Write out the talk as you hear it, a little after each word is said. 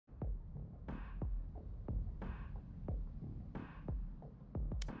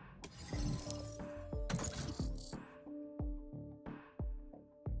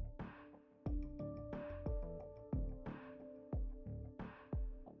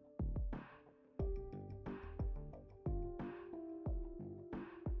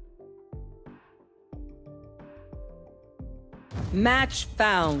Match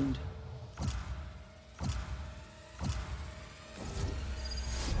found.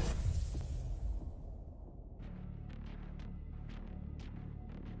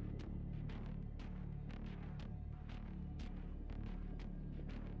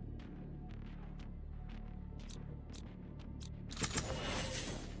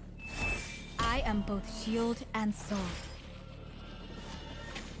 I am both shield and sword.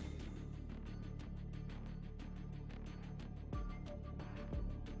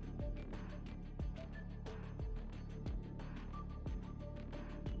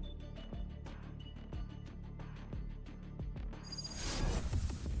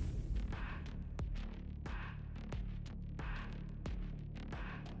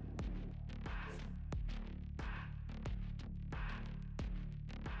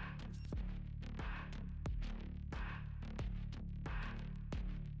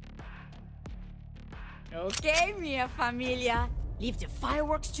 Okay, mia familia. Leave the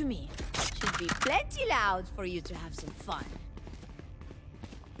fireworks to me. Should be plenty loud for you to have some fun.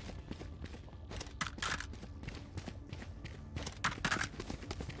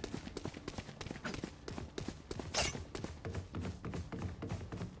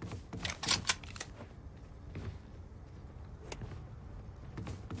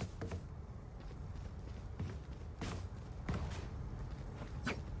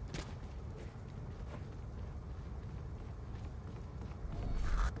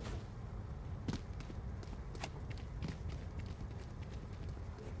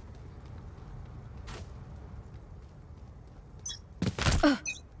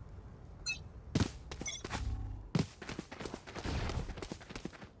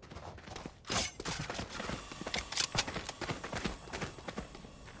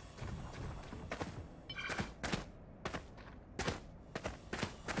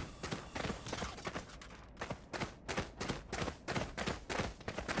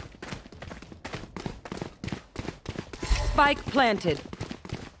 Spike planted.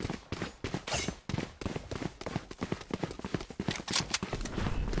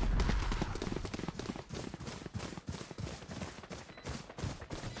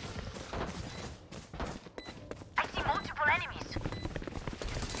 I see multiple enemies.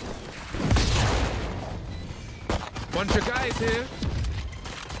 Bunch of guys here.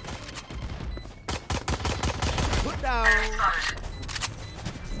 Put down.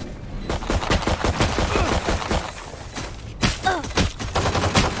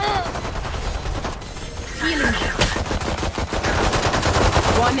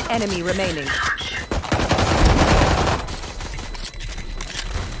 One enemy remaining.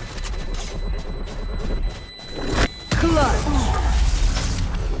 Clutch.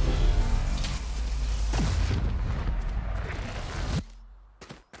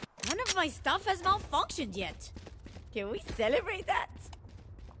 None of my stuff has malfunctioned yet. Can we celebrate that?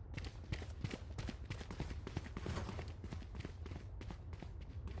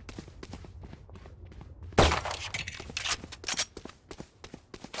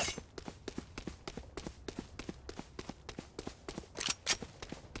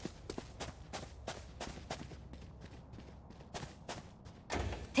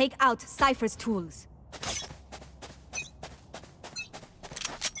 Take out Cypher's tools.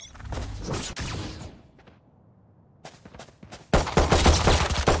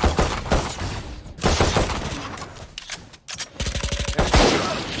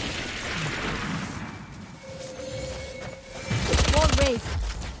 Wall raised.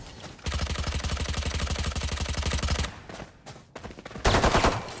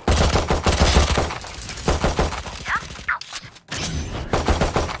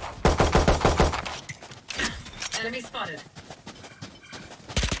 Enemy spotted.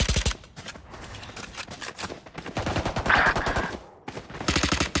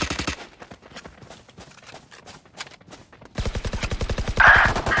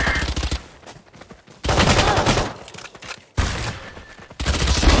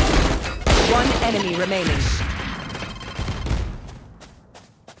 One enemy remaining.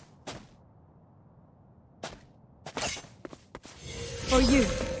 For you.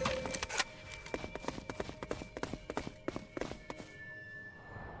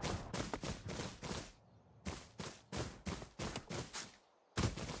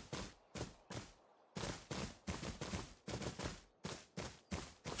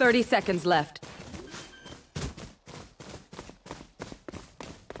 Thirty seconds left.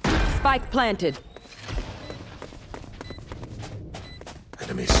 Spike planted.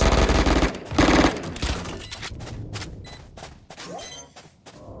 Enemy spotted.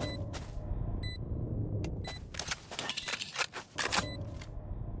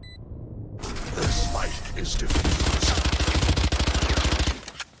 This fight is diffused.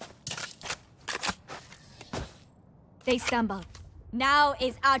 They stumble. Now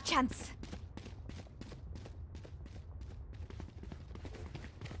is our chance.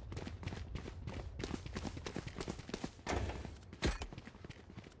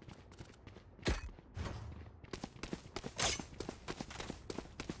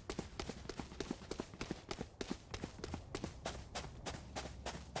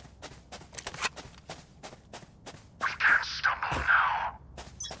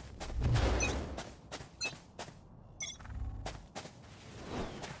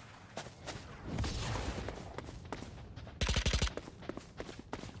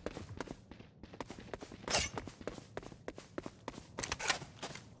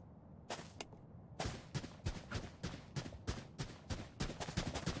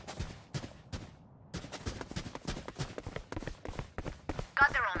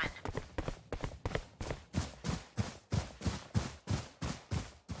 Got the Roman.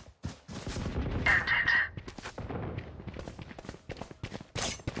 Ended.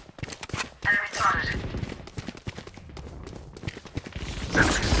 Enemy spotted. Enemy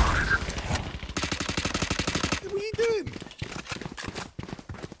spotted. What are you doing?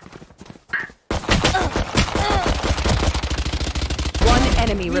 One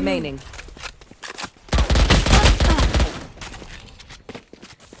enemy remaining.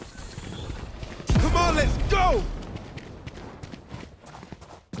 Come on, let's go!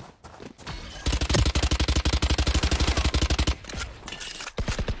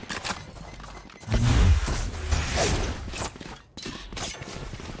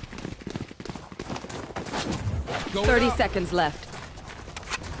 Going 30 up. seconds left.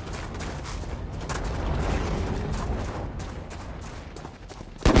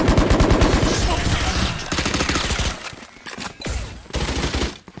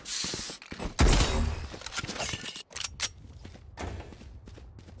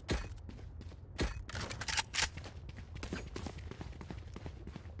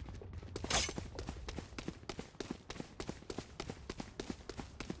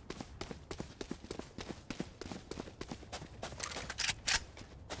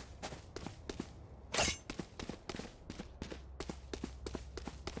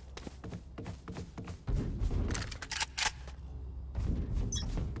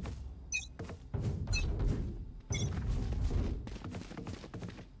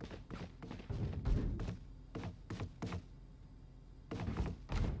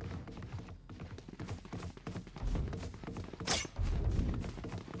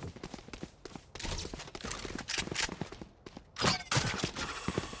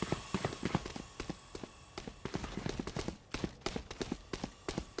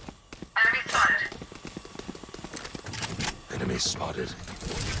 Enemy spotted.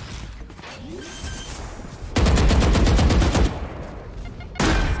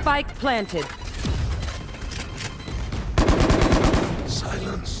 Spike planted.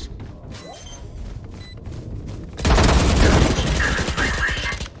 Silence.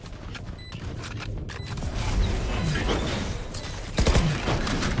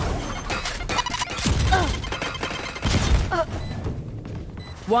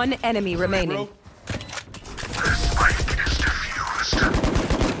 One enemy remaining. The spike is defused.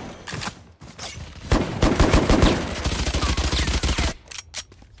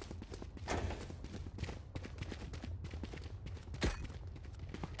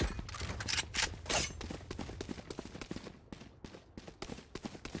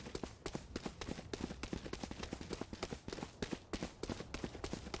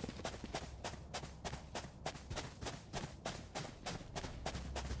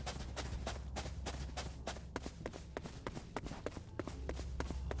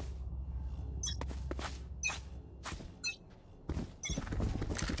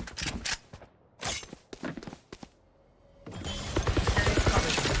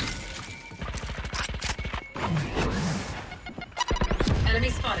 Enemy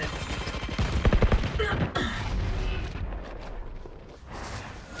spotted.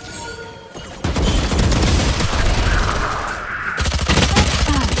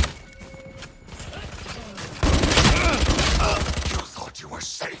 You thought you were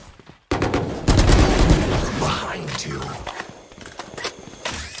safe. Look behind you.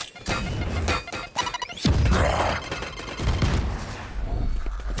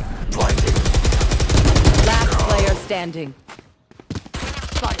 Blinding. Last player standing.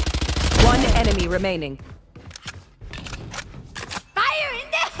 One enemy remaining. Fire in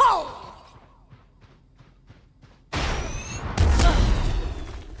the hole!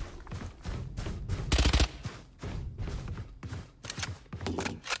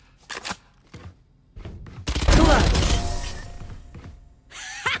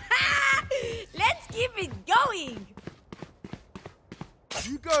 Let's keep it going!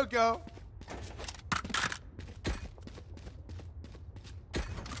 You go, girl.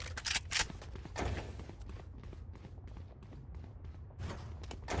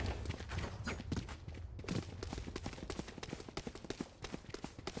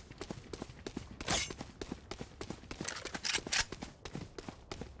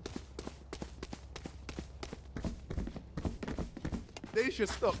 They should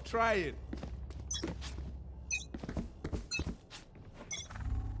stop trying.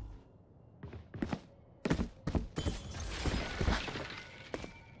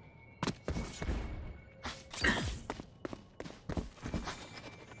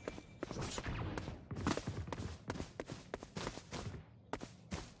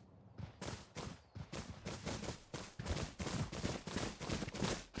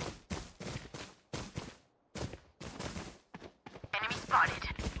 Enemy spotted.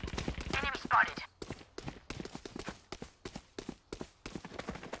 Enemy spotted.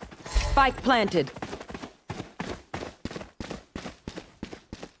 Spike planted.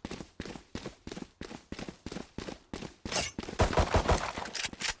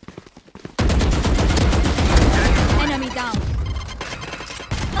 Enemy down.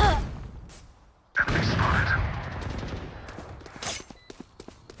 Enemy spotted.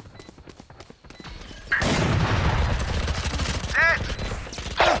 Dead!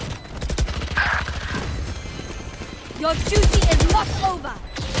 Your duty is not over.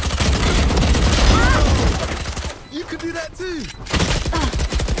 You can do that too.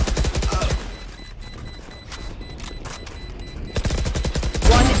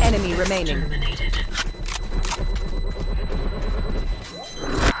 One enemy remaining.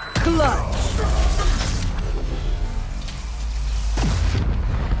 Clutch.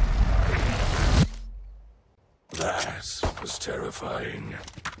 That was terrifying.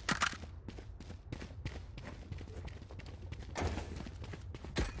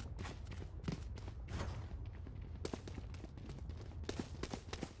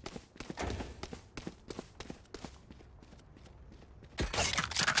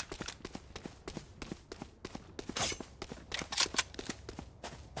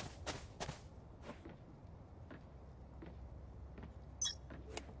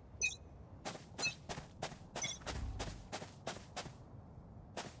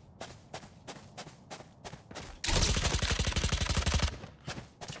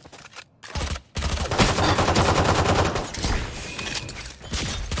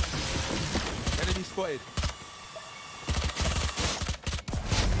 Enemy spotted.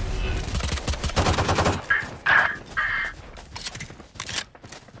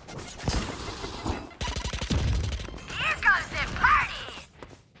 Here comes the party!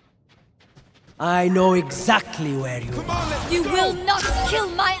 I know exactly where you Come are. on, let's You go. will not kill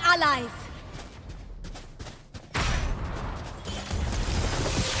my allies.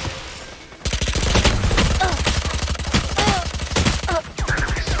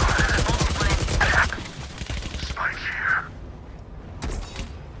 Spike here.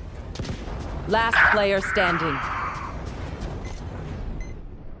 Last player standing.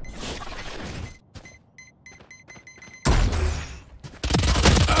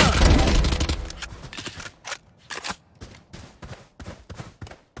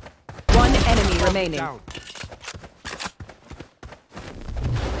 One enemy remaining. Down.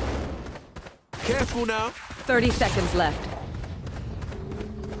 Careful now. 30 seconds left.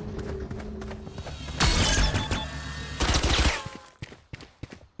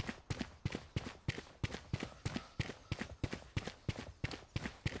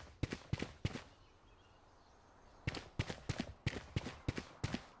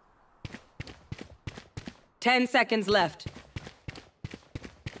 Ten seconds left.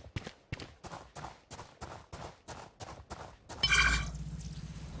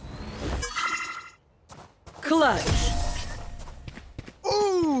 Clutch.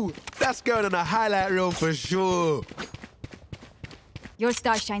 Ooh, that's going on a highlight reel for sure. Your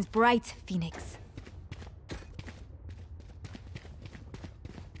star shines bright, Phoenix.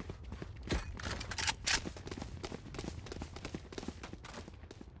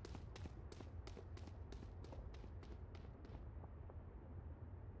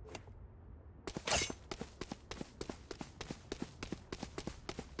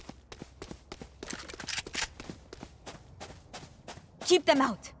 Keep them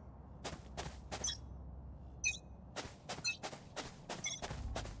out.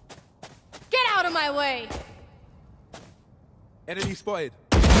 Get out of my way! Enemy spotted.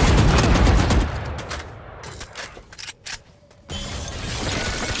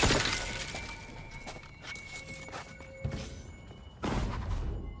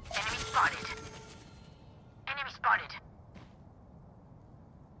 Enemy spotted. Enemy spotted.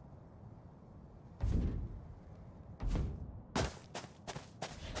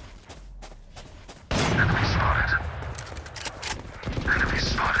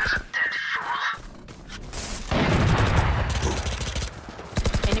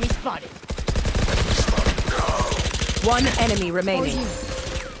 spotted. One enemy remaining.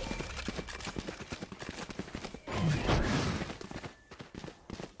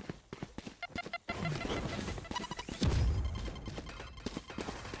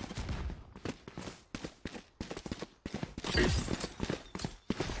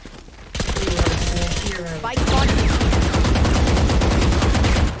 Spike spotted.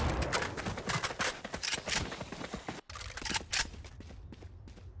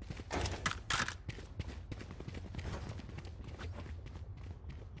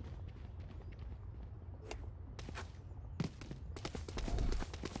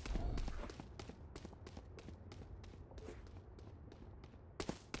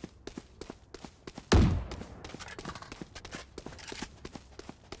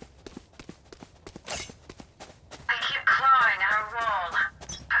 They keep clawing at our wall.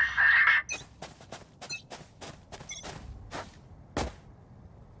 Pathetic.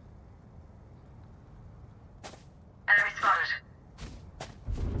 Enemy spotted.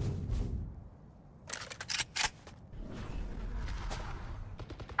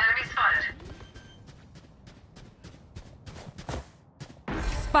 Enemy spotted.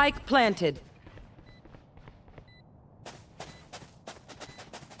 Spike planted.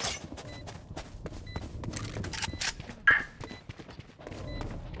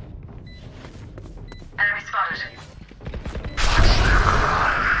 Enemy spotted.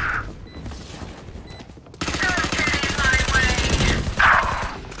 Don't get in my way.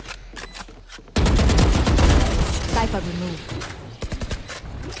 Cypher removed.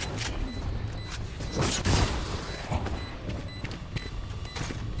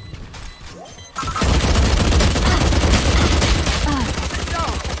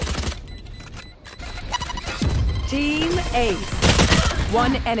 Team Ace.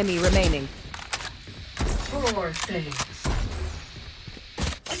 One enemy remaining. Poor things.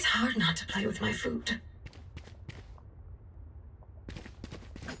 It's hard not to play with my food.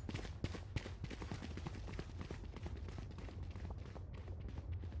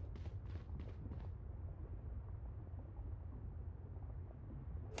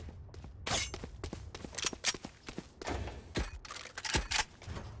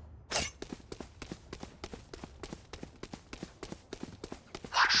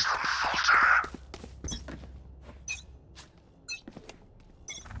 Watch them falter.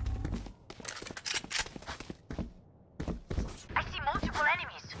 I see multiple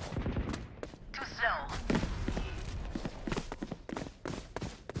enemies. Too slow.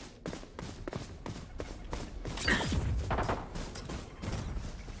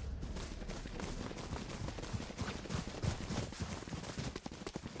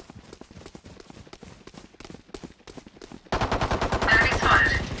 Enemy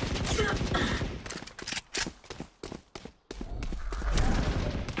spotted.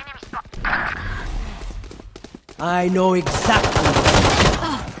 Enemy spotted. I know exactly.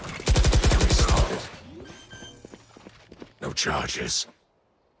 Enemy spotted. No charges.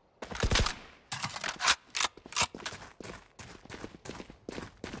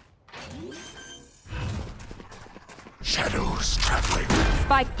 Shadows traveling.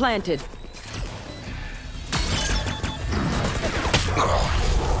 Spike planted.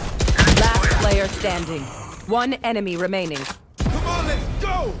 Last player standing. One enemy remaining. Come on, let's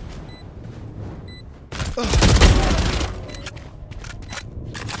go!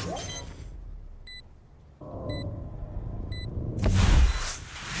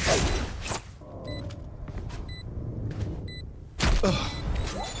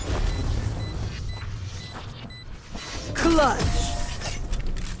 Clutch.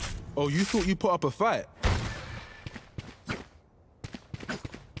 Oh, you thought you put up a fight?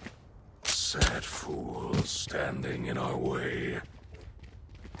 Sad fools standing in our way.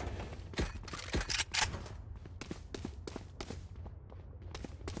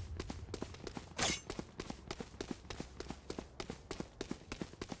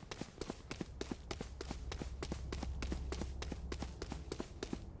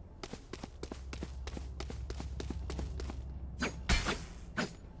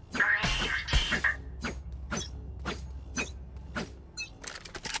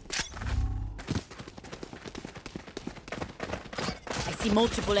 I see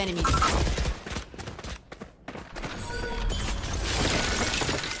multiple enemies.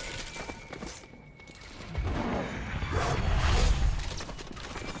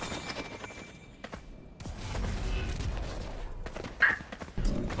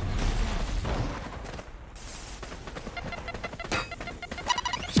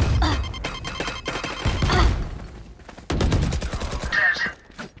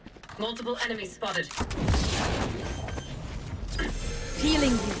 Multiple enemies spotted.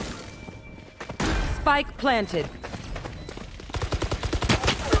 Healing you. Spike planted.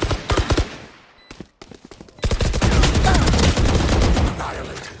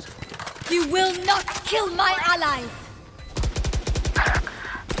 Annihilated. You will not kill my allies!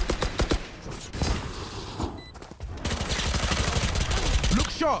 Look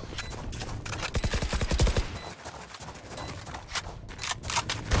sharp.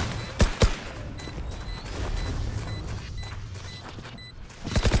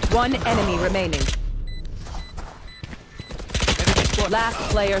 One enemy remaining. Last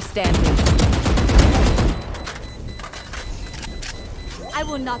player standing. I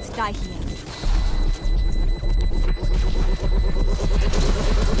will not die here.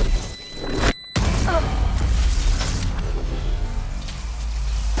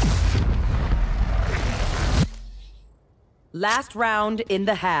 Last round in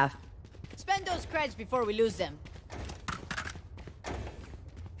the half. Spend those creds before we lose them.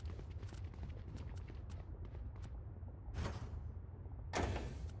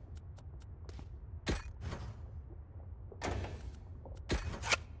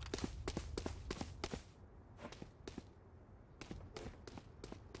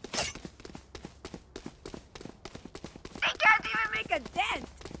 They can't even make a dent!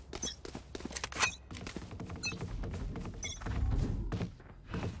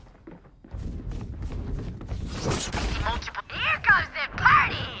 Here comes the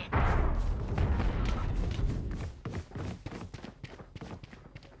party!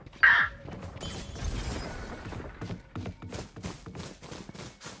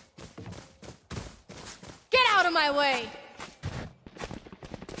 Get out of my way!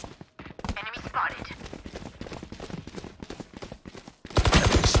 Enemy spotted.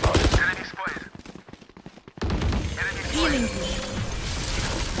 Enemy spotted. Enemy spotted. Enemy Healing you.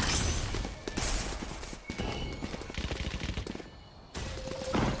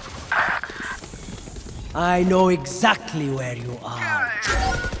 I know exactly where you are.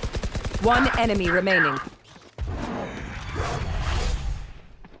 One enemy remaining.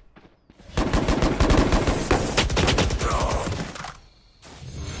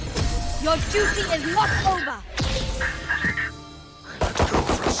 Your duty is not over! Let's go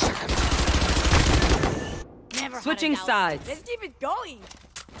for a second. Never had a Switching doubt. sides. Let's keep it going!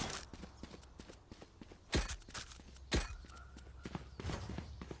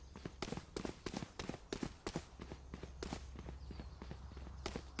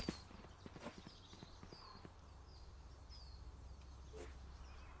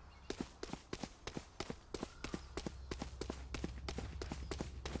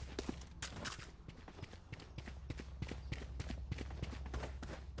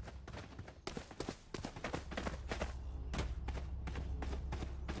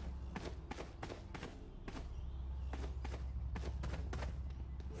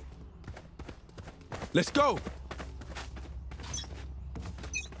 Let's go.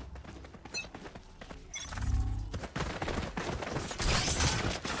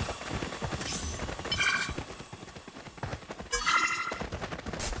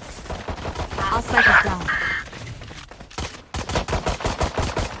 I'll spike us down.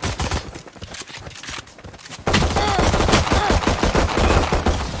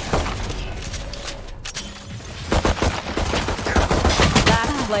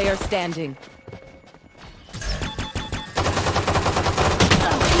 Last player standing.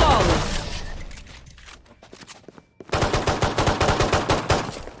 Flawless.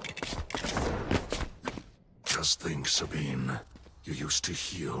 Just think, Sabine. You used to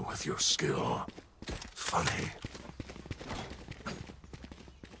heal with your skill. Funny.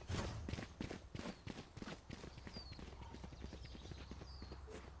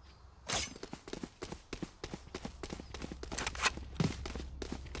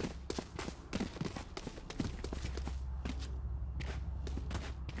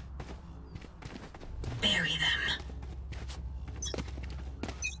 Bury them.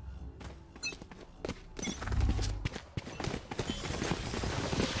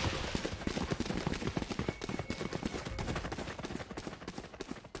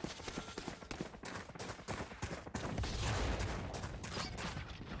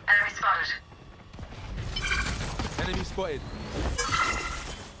 Enemy spotted. Enemy spotted.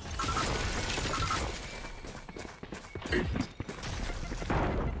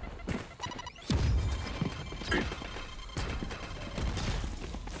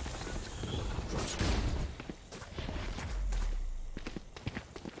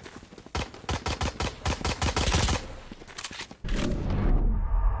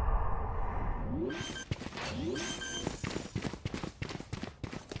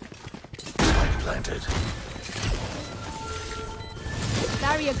 Spike planted.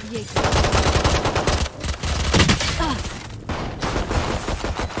 barrier created.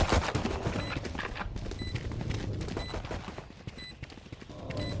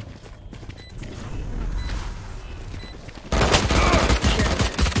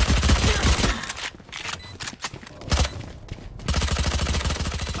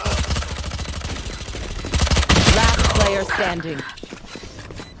 Last player standing.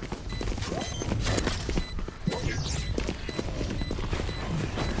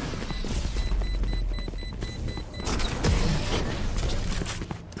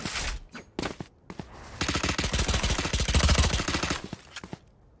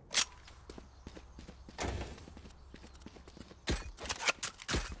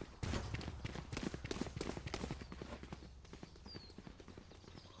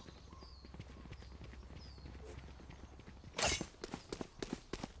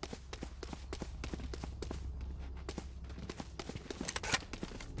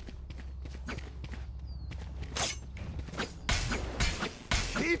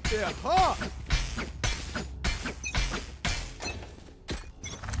 Keep their heart.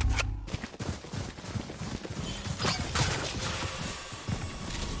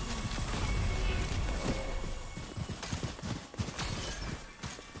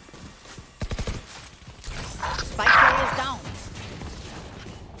 Spike carrier is down.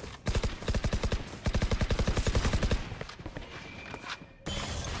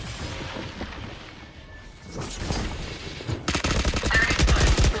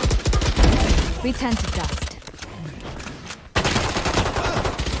 Return to dust.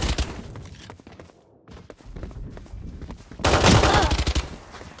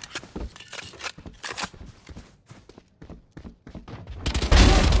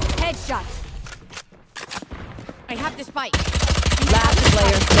 Headshot. I have the spike. Last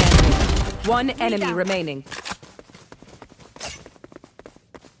player standing. One enemy down. remaining.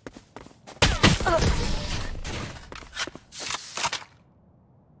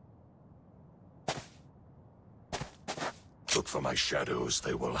 Look for my shadows,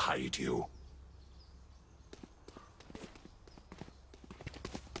 they will hide you.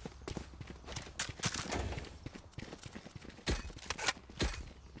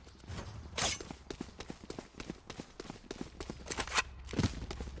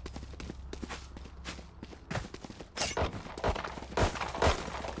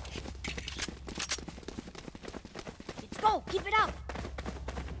 Let's go. Keep it up.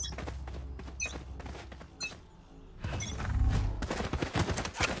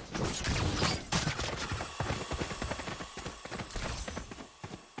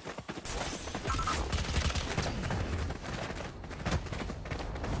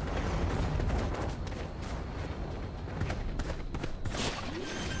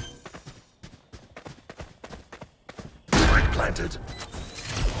 Spike planted.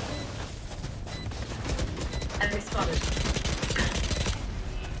 Enemy spotted.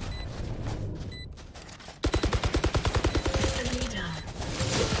 Enemy down.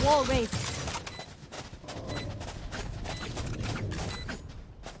 Wall raised.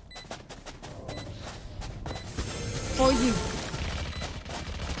 For you.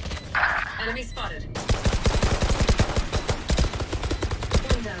 Enemy spotted.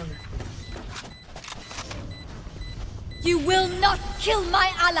 One down. You will not kill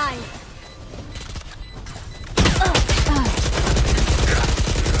my allies.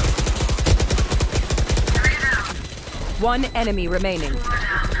 One enemy remaining.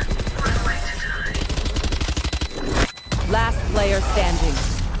 Last player standing.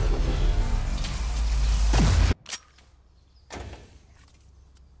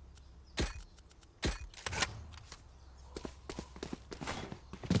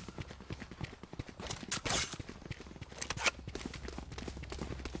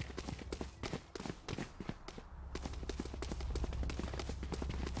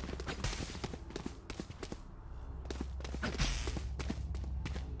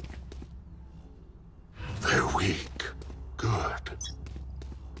 They're weak. Good.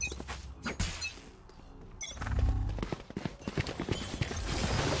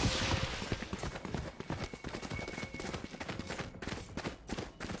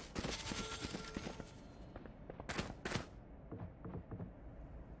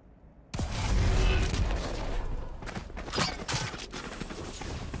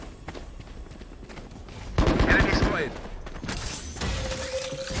 Enemy spotted.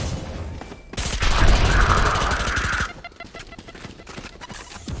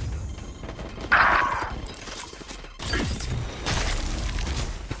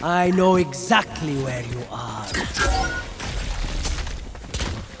 I know exactly where you are.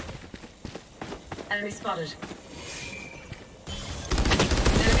 Enemy spotted.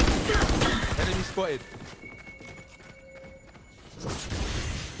 spotted.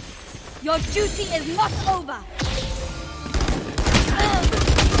 Your duty is not over.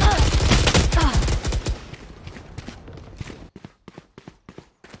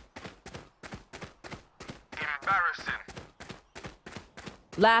 Embarrassing.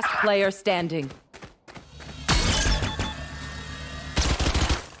 Last player standing.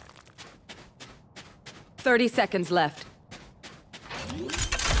 Thirty seconds left.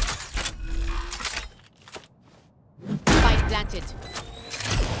 Spike planted.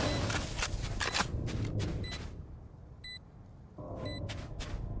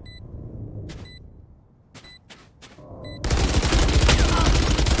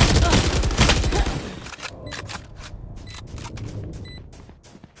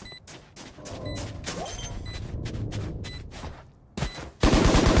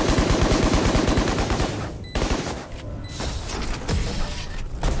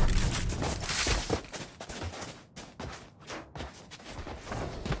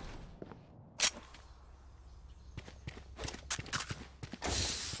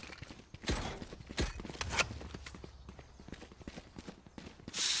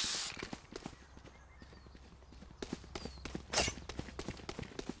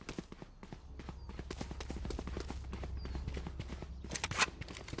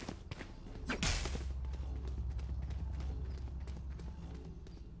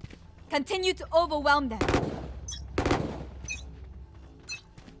 Continue to overwhelm them.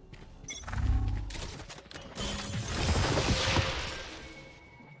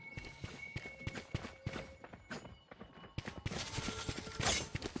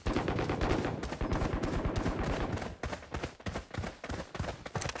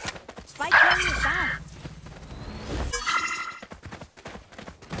 Spike carrier is down. Enemy spotted.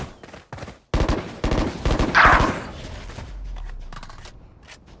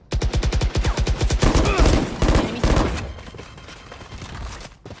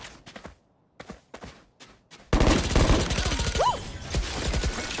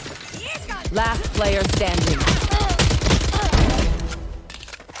 Last player standing.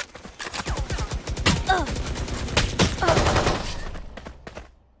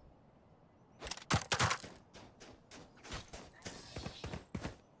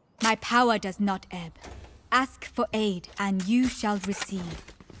 My power does not ebb. Ask for aid, and you shall receive.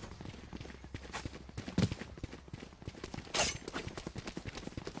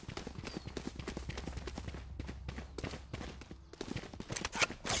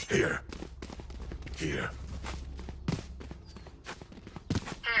 Here. Here.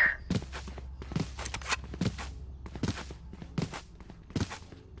 Here.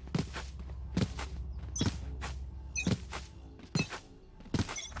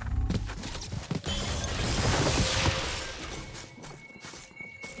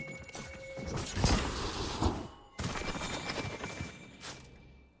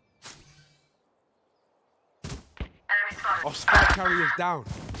 Enemy spotted. Our spike carrier's down.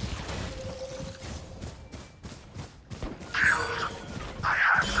 I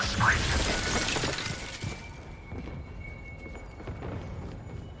have the spike.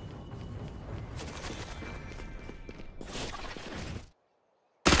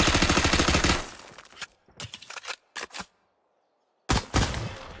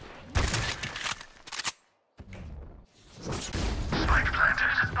 Spike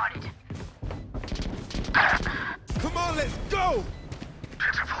planted. Come on, let's go!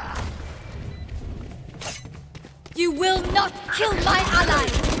 Pitiful. You will not kill my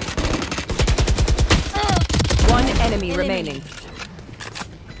allies! One enemy remaining.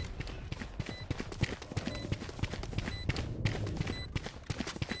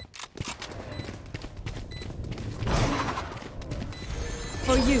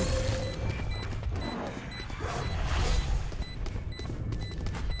 For you.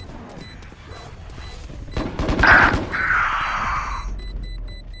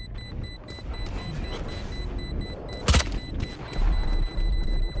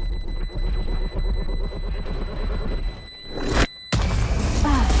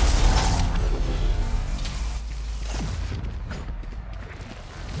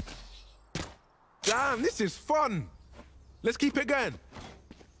 Damn, this is fun. Let's keep it going.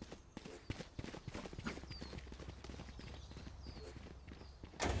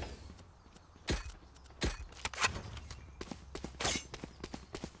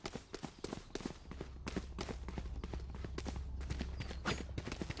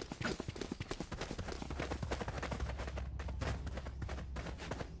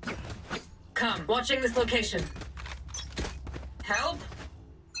 Come, watching this location. Help?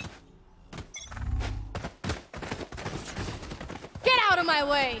 Get out of my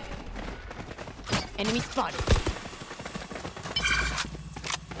way! Enemy spotted.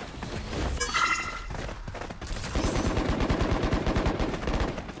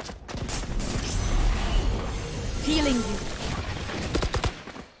 Healing you.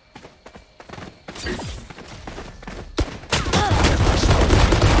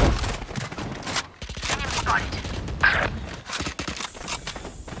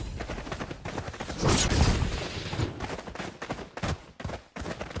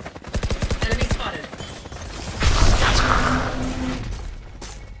 Enemy spotted.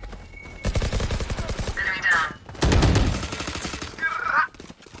 Enemy down.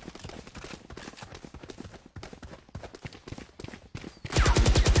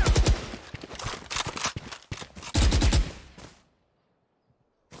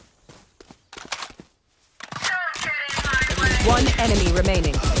 Don't get in my way. One enemy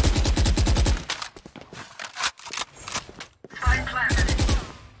remaining. Spike planted.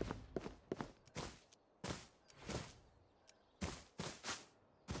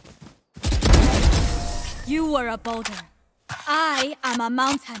 You were a boulder. I am a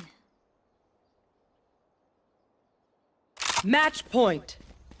mountain. Match point.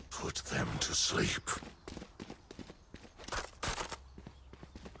 Put them to sleep.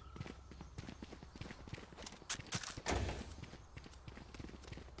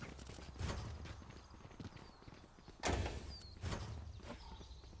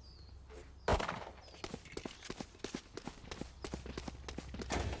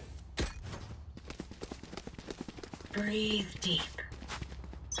 Breathe deep.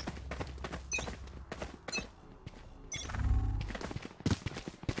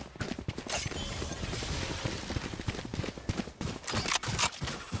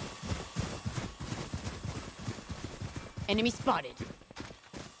 Enemy spotted.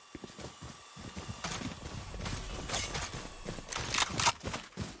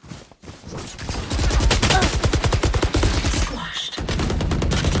 Squashed.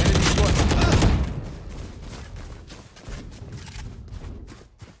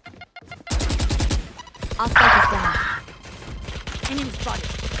 Our spike is down. Enemy spotted.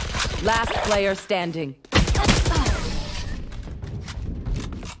 Last player standing.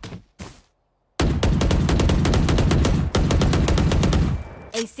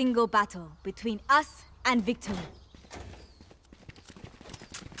 A single battle between us and victory.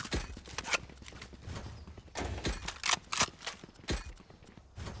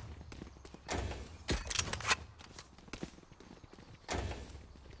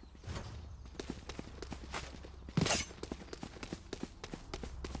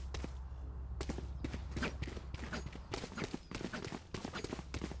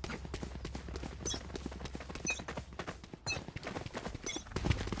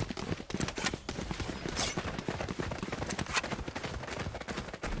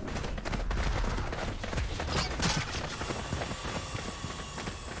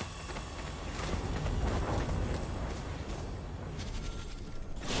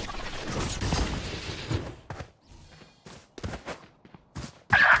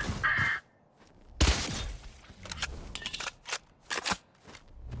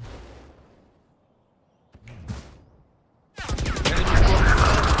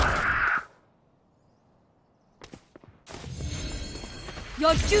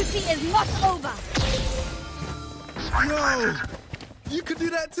 Your duty is not over! Yo! You could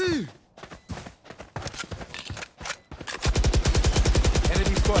do that too!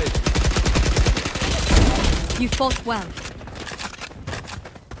 Enemy spotted. You fought well.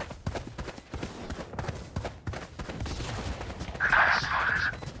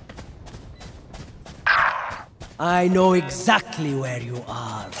 I know exactly where you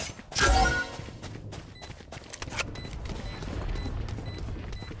are.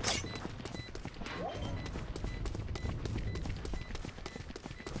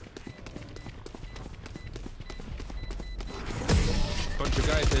 Bunch of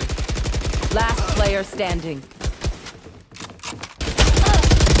guys here. Last player standing.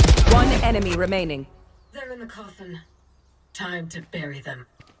 One enemy remaining. They're in the coffin. Time to bury them.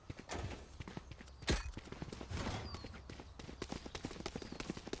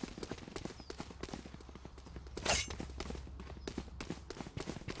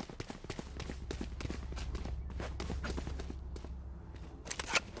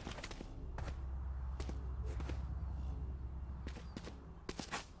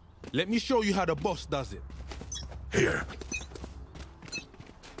 Let me show you how the boss does it. Here.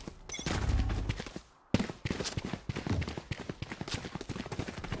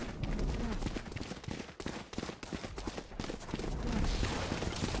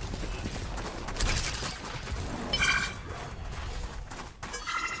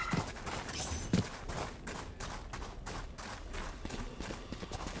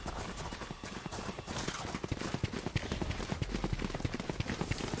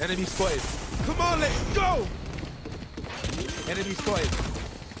 Enemy spotted. Come on, let's go! Enemy spotted.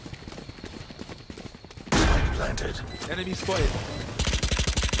 Planted. Enemy spotted.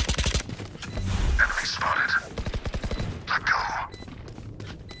 Enemy spotted. Let go.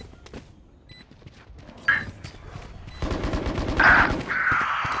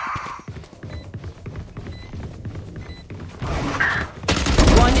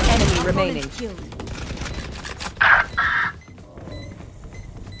 One enemy remaining. Killed.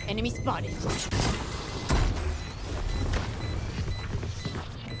 Enemy spotted.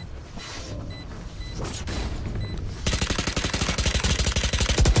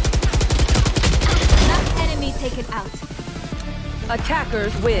 Last enemy taken out.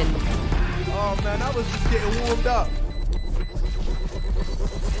 Attackers win. Oh man, I was just getting warmed up.